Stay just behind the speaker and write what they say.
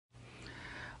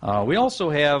We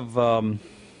also have,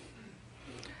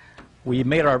 we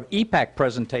made our EPAC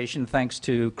presentation thanks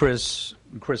to Chris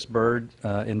Bird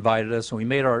invited us, and we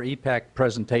made our EPAC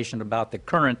presentation about the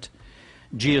current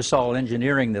geosol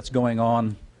engineering that's going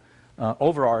on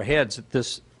over our heads at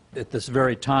this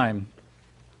very time.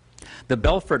 The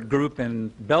Belfort Group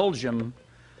in Belgium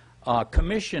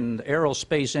commissioned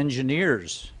aerospace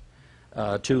engineers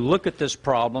to look at this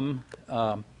problem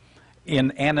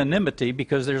in anonymity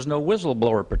because there's no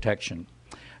whistleblower protection.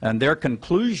 And their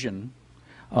conclusion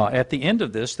at the end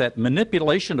of this, that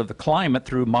manipulation of the climate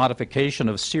through modification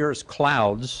of cirrus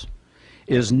clouds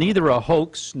is neither a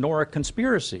hoax nor a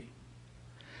conspiracy.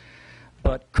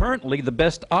 But currently the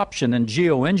best option in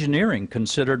geoengineering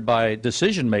considered by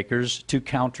decision makers to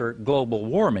counter global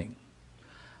warming.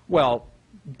 Well,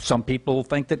 some people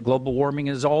think that global warming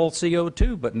is all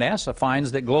CO2, but NASA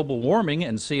finds that global warming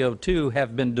and CO2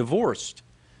 have been divorced.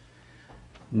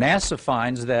 NASA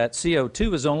finds that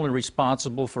CO2 is only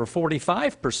responsible for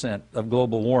 45% of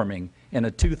global warming in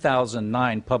a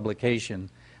 2009 publication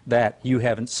that you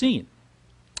haven't seen.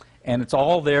 And it's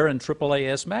all there in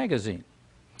AAAS magazine.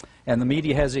 And the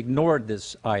media has ignored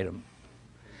this item.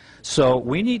 So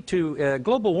we need to,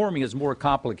 global warming is more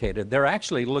complicated. They're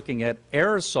actually looking at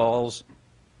aerosols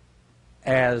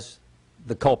as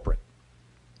the culprit.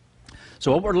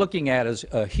 So what we're looking at is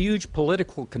a huge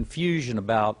political confusion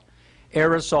about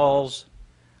aerosols,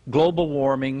 global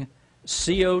warming,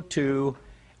 CO2,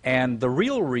 and the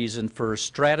real reason for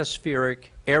stratospheric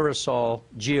aerosol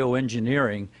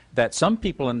geoengineering that some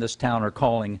people in this town are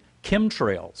calling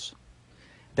chemtrails.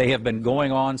 They have been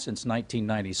going on since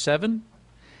 1997,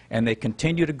 and they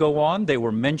continue to go on. They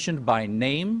were mentioned by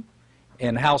name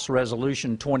in House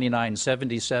Resolution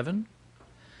 2977.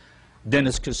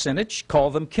 Dennis Kucinich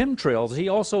called them chemtrails. He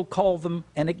also called them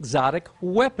an exotic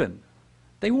weapon.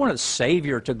 They weren't a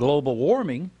savior to global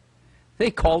warming.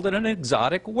 They called it an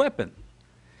exotic weapon.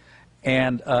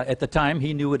 And at the time,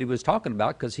 he knew what he was talking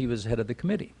about because he was head of the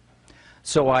committee.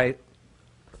 So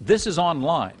this is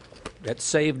online at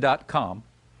saive.com.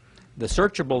 The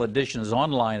searchable edition is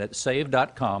online at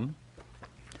saive.com.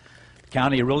 The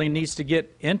county really needs to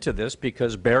get into this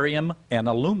because barium and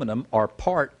aluminum are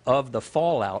part of the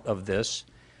fallout of this,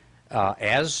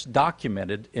 as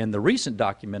documented in the recent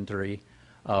documentary,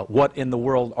 What in the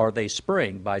World Are They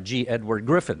Spraying by G. Edward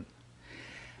Griffin.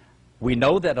 We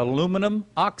know that aluminum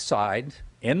oxide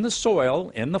in the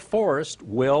soil, in the forest,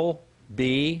 will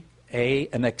be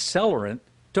an accelerant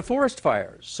to forest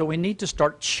fires. So we need to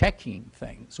start checking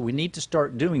things. We need to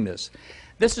start doing this.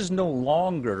 This is no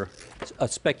longer a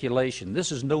speculation.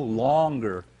 This is no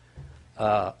longer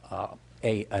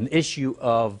an issue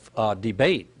of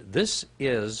debate. This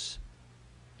is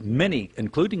many,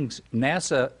 including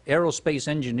NASA aerospace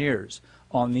engineers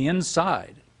on the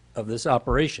inside of this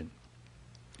operation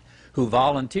who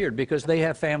volunteered because they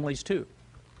have families too.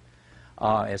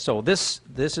 So this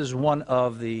is one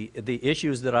of the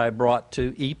issues that I brought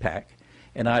to EPAC,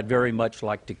 and I'd very much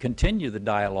like to continue the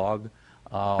dialogue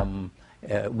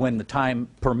when the time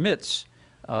permits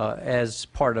as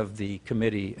part of the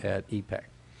committee at EPAC.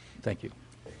 Thank you.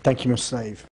 Thank you, Mr. Saive.